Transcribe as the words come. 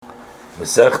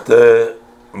Masechta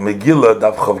Megillah,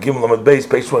 Daf Chav Gimel Amud Beis,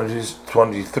 page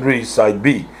 23, side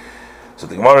B. So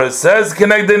the Gemara says,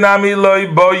 "Kenegdei nami loy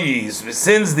boyis."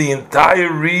 Since the entire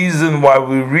reason why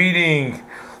we're reading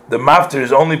the maftir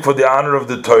is only for the honor of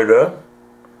the Torah,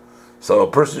 so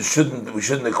we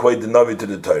shouldn't equate the Navi to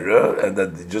the Torah, and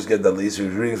that they just get the least. We're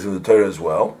reading from the Torah as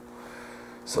well.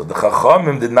 So the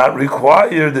Chachamim did not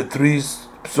require the 3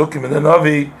 psukim in the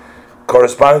Navi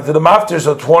corresponding to the maftir,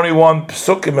 so 21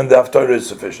 psukim in the Haftarah is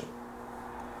sufficient.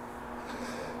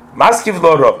 Maskiv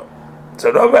lo Rava. So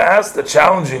Rava asked a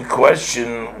challenging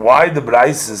question: why the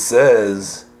Braisa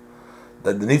says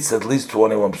that there needs at least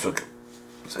 21 psukim?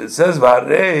 So it says,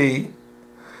 "V'harei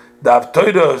the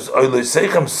Haftarah is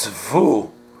oileseichem sefu,"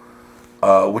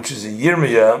 which is in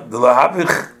Yirmiyah, the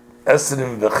lahavich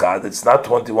esrim v'chad. It's not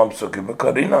 21 psukim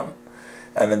v'karina.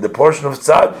 And in the portion of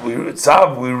Tzav, we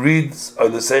read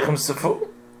oileseichem sefu.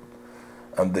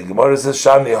 And the Gemara says,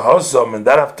 "Shani hosam," and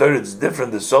that Haftarah it's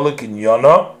different. The solik in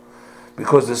Yonah,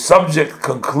 because the subject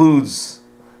concludes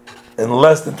in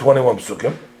less than 21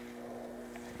 psukim.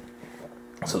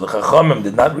 So the Chachamim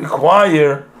did not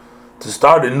require to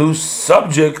start a new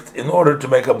subject in order to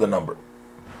make up the number.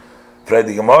 And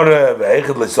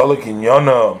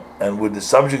with the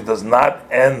subject does not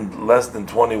end less than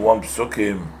 21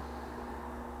 psukim,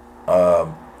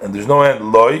 and there's no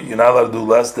end loy, you're not allowed to do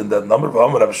less than that number.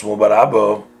 Rav Shmuel bar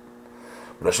Abba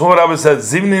said,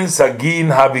 "Zimnin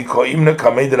sagin havi koimna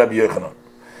kameid Rabbi Yochanan."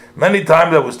 Many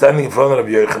times I was standing in front of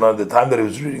Rabbi Yochanan, the time that he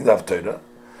was reading the Haftarah,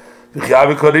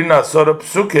 v'chiavi korina sora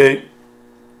psuke,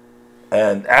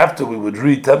 and after we would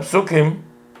read 10 psukim,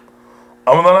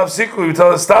 amalan afsiku, we would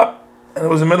tell us stop, and it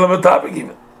was in the middle of a topic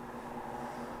even.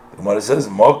 The Gemara says,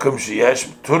 "Mokum sheyesh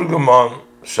turguman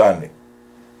shani,"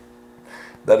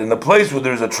 that in a place where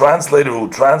there's a translator who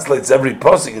translates every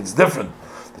pasuk, it's different.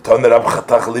 The time that Rabbi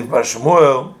Tachliv bar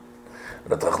Shmuel,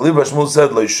 Tachliv bar Shmuel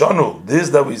said, "Leishanu," this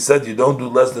that we said you don't do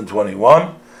less than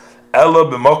 21. Ella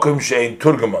b'mokum she'ein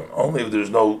turguman, only if there's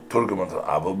no turguman.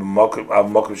 Aval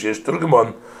b'mokum she'esh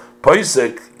turguman,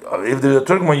 poisek. If there's a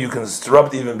turguman, you can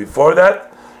disrupt even before that.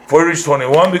 Before you reach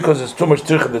 21, because it's too much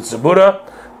tirchet tzibura,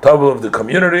 trouble of the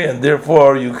community, and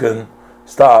therefore you can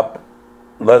stop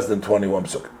less than 21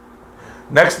 psukim.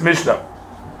 Next Mishnah.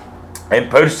 In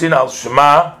Persin al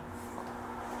Shema,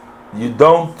 you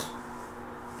don't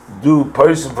do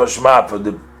Persin for Shema for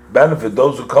the benefit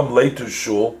those who come late to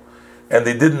shul and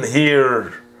they didn't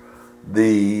hear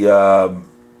the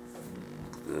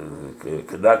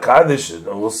Kaddish.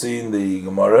 We'll see in the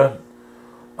Gemara.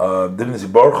 Didn't see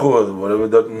Baruch Hu or whatever,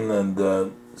 and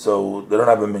so they don't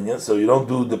have a minyan. So you don't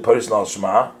do the Persin al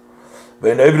Shema.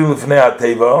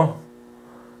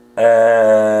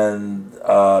 And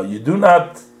you do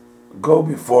not go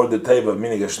before the teva,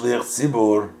 meaning a shliach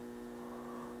tzibur,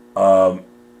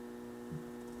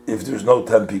 if there's no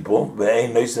 10 people. We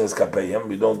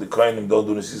don't the kohenim don't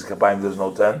do nesis kapayim. There's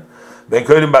no 10. We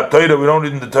don't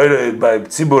read in the Torah by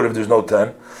tzibur if there's no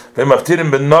 10. We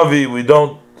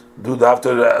don't do the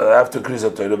after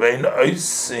kriyas Torah.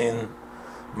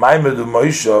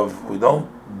 We don't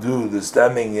do the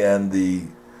standing and the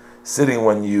sitting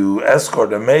when you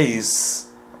escort a mace.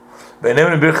 The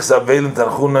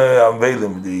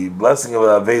blessing of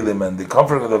the Avelim and the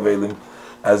comfort of the Avelim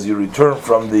as you return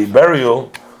from the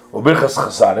burial, and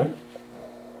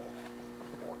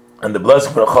the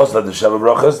blessing for the chosn, the Sheva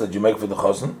brachas that you make for the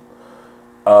chosn.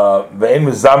 And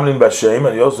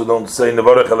you also don't say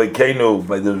Nevarech Alekeinu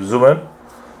by the Zuman.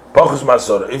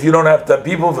 If you don't have 10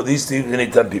 people, for these things you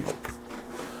need 10 people.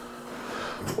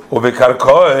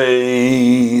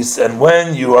 And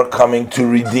when you are coming to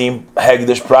redeem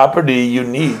Hegdesh property, you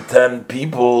need 10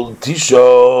 people.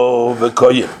 Tisho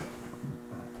v'koyim.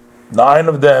 9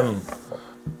 of them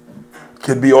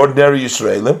can be ordinary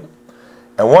Yisraelim,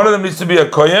 and one of them needs to be a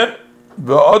kohen.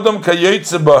 V'odom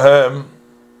kayetze bahem.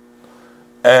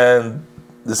 And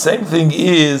the same thing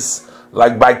is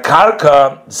like by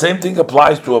karka. The same thing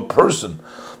applies to a person.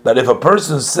 That if a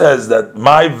person says that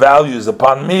my value is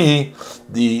upon me,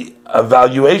 the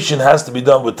evaluation has to be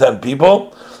done with 10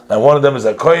 people, and one of them is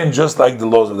a kohen, just like the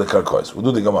laws of the karkois. We'll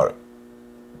do the Gemara.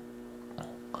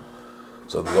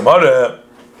 So the Gemara,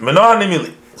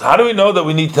 so how do we know that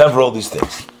we need 10 for all these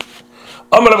things?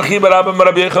 So Rabbi Chiya bar Abba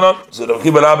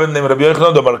named Rabbi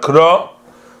Yochanan,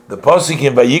 the pasuk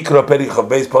in Vayikra Perich of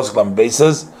Beis pasuk lam Beis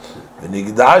says,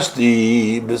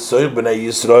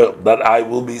 that I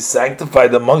will be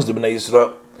sanctified amongst the Bnei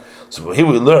Yisrael. So here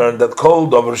we learn that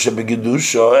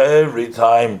every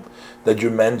time that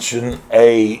you mention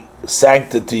a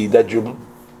sanctity, that you're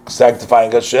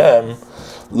sanctifying Hashem,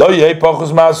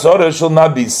 shall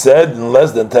not be said in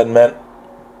less than 10 men.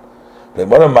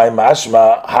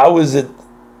 How is it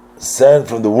sent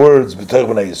from the words B'toich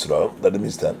B'nai Yisrael that it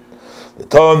means 10? The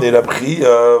Tony Reb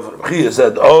Chia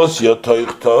said, Os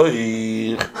Yotoich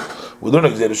Toich. We learn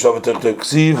Gzeir Shava Toich Toich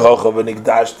Ksiv Hocha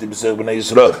V'Nikdashti B'Seich B'nai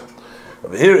Yisrael.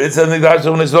 Over here it says Nikdashti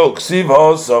B'nai Yisrael Ksiv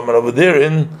Hosam, and over there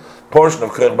in portion of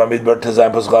Koich B'Midbar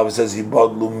Tezayim Paschav it says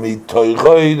Hibadlu Mitoich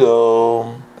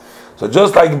Oidom. So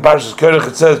just like in Parshas Koich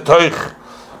it says Toich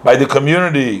by the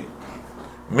community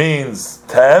means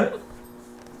 10.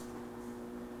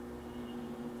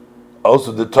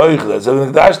 Also, the toich that's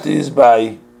Nikdashti is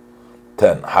by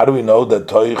 10. How do we know that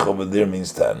toich over there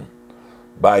means 10?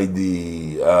 By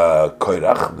the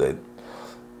koirach.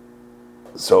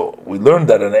 So we learned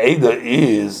that an Eidah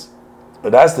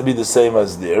it has to be the same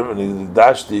as there.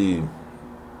 Nikdashti.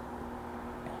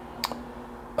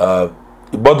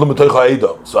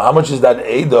 So how much is that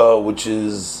Eidah, which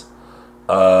is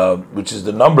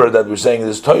the number that we're saying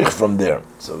is toich from there?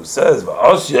 So it says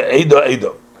V'asya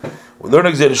Eidah. We learn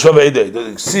Gzeir Shava Eidah. The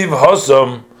Ksiv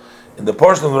Hosam in the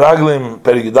portion of Raglim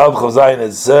Perigidal Chazayin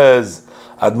it says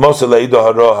Ad Moshe Leidah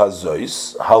Haro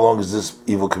Hazois. How long is this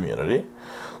evil community?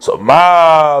 So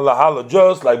Ma Lahala,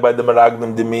 just like by the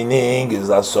Meraglim, the meaning is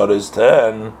that Surah is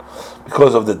 10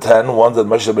 because of the 10 ones that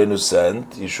Moshe Rabbeinu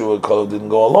sent. Yeshua Kol didn't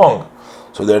go along,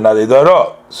 so they're not Eidah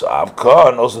Haro. So Avka,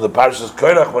 and also in the Parshas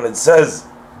Koirach when it says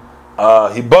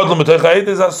Hibadlu M'toich Eidah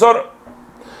is Asura.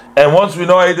 And once we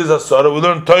know Eidah is Asura, we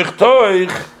learn Toich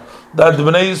that the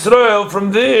Bnei Yisrael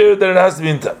from there that it has to be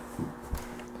in 10.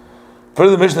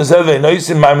 Further, the Mishnah said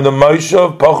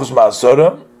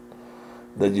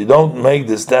that you don't make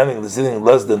the standing and the sitting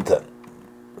less than 10.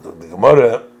 So the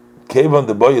Gemara came on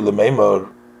the boy Lemeimor,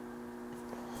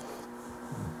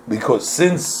 because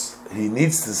since he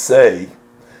needs to say,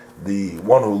 the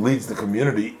one who leads the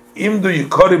community, Imdu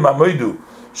Yikorim Amoidu,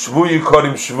 Shvu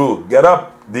Yikorim Shvu, get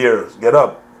up, dear, get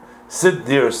up. Sit,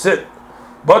 dear, sit.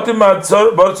 If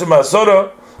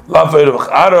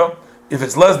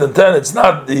it's less than 10, it's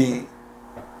not the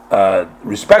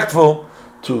respectful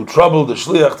to trouble the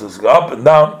shliach to go up and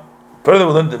down. Further,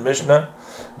 we learned in Mishnah,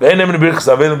 we don't do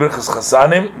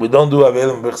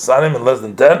avelim birchas in less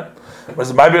than 10.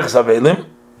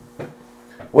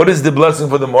 What is the blessing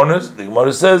for the mourners? The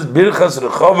Gemara says, birchas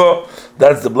rechava,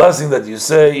 that's the blessing that you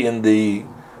say in the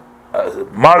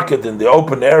market, in the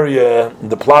open area, in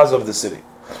the plaza of the city.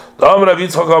 That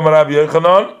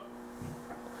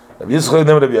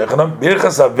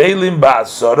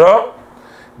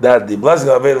the blessing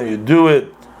of Avelim, you do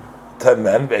it 10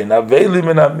 men,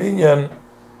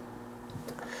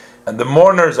 and the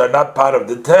mourners are not part of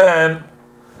the 10,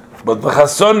 but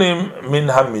v'chasonim min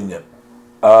haminyan.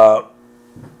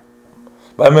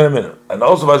 And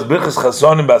also was birchas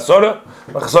chasonim ba'asora,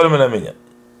 v'chasonim min haminyan.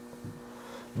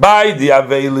 By the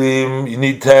Avelim, you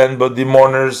need 10, but the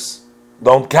mourners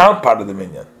don't count part of the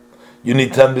minyan. You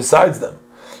need 10 besides them.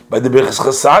 By the Birchas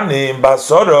Chasanim,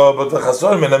 Basoro, but the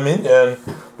Chasonim in a minyan,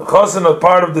 the Chasan are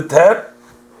part of the 10.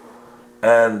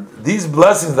 And these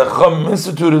blessings that Chum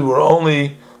instituted were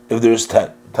only if there's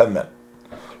 10 men.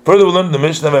 Further, we learn in the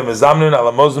Mishnah, Mezamnin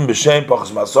alamozim b'shem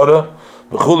pachas masora,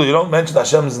 b'chulu, you don't mention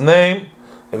Hashem's name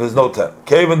if there's no 10.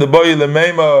 Kevin the boy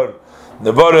lemeimar,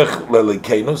 nevarech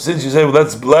lelikeinu, since you say, well,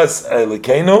 let's bless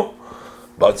elikeinu,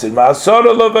 but in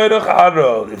Ma'asora Loveirach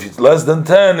Aro, if it's less than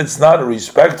 10, it's not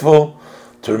respectful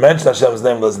to mention Hashem's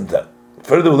name less than 10.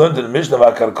 Further, we learned in the Mishnah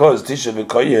of Akarko is Tisha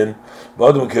V'Koyin,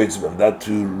 that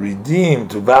to redeem,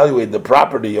 to evaluate the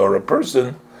property or a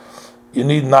person, you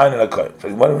need 9 and a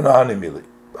koyin.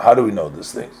 How do we know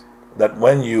these things? That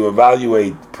when you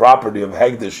evaluate property of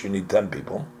Hegdish, you need 10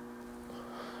 people,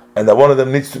 and that one of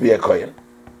them needs to be a koyin.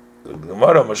 The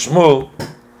Gemara Mashmul,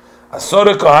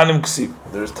 Asora Kohanim Ksiv.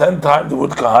 There's 10 times the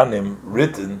word Kohanim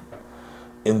written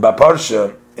in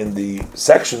Baparsha, in the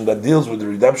section that deals with the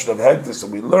redemption of Hegdish. So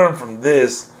we learn from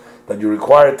this that you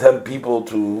require 10 people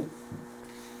to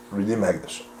redeem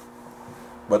Hegdish.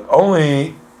 But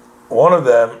only one of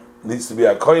them needs to be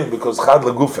a koyin because Chad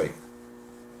Legufei.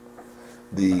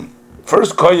 The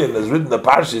first koyin that's written in the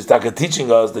Parsha is Taka teaching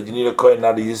us that you need a koyin,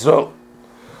 not a Yisrael.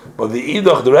 But the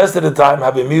Idoch, the rest of the time,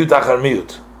 have a miut achar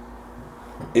miut.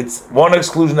 It's one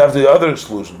exclusion after the other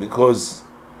exclusion, because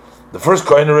the first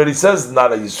koyin already says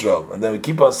not a Yisrael, and then we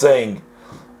keep on saying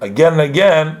again and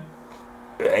again,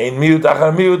 ein miut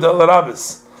achar miut el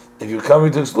rabbis. If you're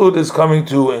coming to exclude, it's coming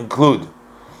to include.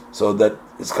 So that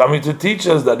it's coming to teach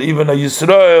us that even a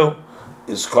Yisrael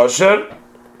is kosher.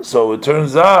 So it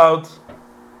turns out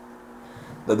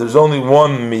that there's only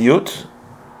one miut.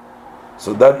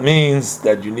 So that means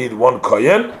that you need one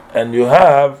kohen and you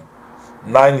have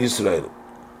 9 Yisrael.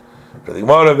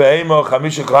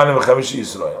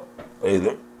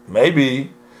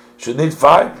 maybe should need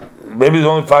 5. Maybe there's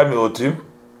only 5 miutim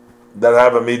that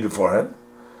have a meid beforehand.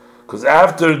 Because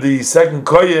after the second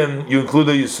kohen, you include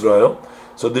the Yisrael.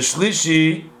 So the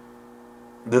shlishi,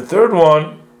 the third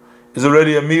one, is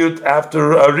already a miut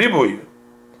after a ribui.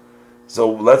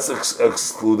 So let's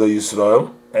exclude the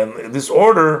Yisrael. And in this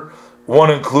order, one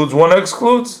includes, one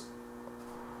excludes.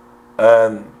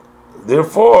 And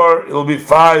therefore, it'll be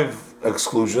 5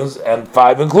 exclusions and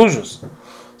 5 inclusions.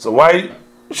 So why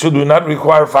should we not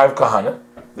require 5 kahana?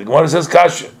 The Gemara says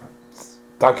kasha.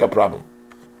 Taka problem.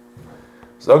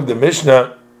 So the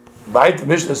Mishnah, the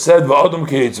Mishnah said, "Va'odom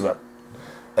kiyitzman."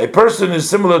 A person is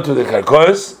similar to the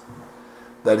karkois,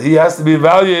 that he has to be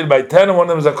evaluated by 10, and one of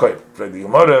them is a kohen. For the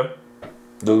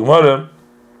Gemara,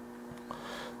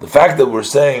 the fact that we're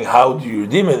saying how do you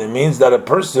redeem it, it means that a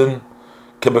person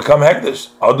can become hekdesh.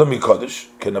 Odom kodesh.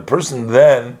 Can a person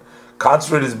then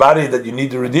consecrate his body that you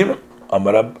need to redeem him?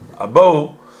 Amar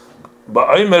Abo,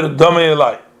 ba'omer domei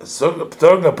elai. So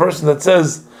a person that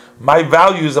says, my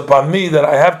value is upon me, that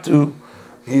I have to,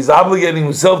 he's obligating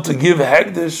himself to give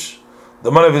hekdesh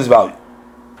the money of his value.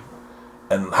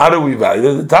 And how do we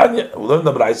value the Tanya? We learn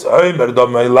the Braisa, omer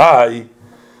domei elai.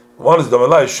 One is domei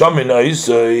elai, shamin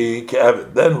oisoi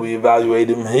ke'eved. Then we evaluate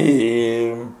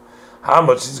him, how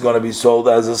much he's going to be sold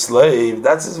as a slave.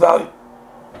 That's his value.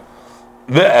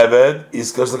 Ve'eved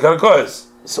is because the karkois.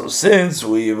 So since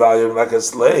we evaluate him like a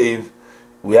slave,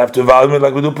 we have to evaluate him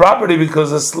like we do property,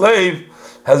 because a slave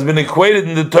has been equated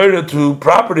in the Torah to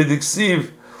property, the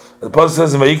ksiv. The Pasuk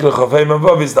says,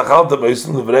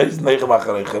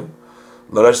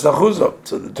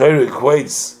 so the Torah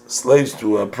equates slaves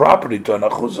to a property, to an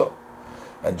achuzo.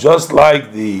 And just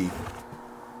like the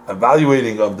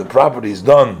evaluating of the property is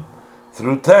done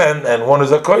through 10, and one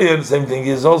is a kohen, same thing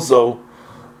is also,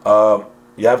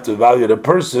 you have to evaluate a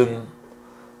person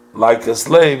like a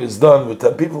slave is done with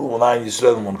 10 people, 9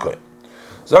 Yisrael and 1 kohen.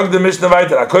 Zog the Mishnah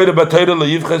weiter, akoyre b'Torah lo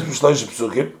yivches b'shlosh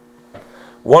psukim.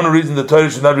 One reason the Torah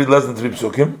should not read less than 3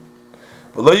 psukim.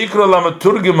 V'lo yikra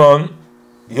lamaturgemon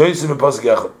yoysim b'pasuk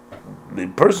yachad. The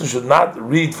person should not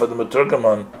read for the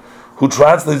maturgemon who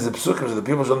translates the psukim so the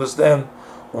people should understand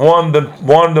one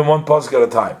pasuk at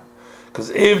a time. Because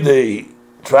if the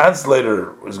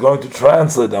translator is going to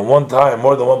translate at one time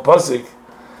more than one pasuk,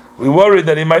 we worry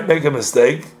that he might make a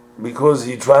mistake because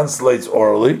he translates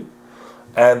orally,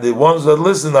 and the ones that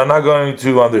listen are not going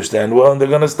to understand well, and they're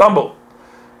going to stumble.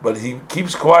 But he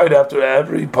keeps quiet after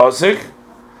every pasuk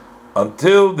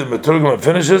until the Meturgim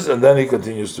finishes, and then he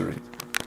continues to read.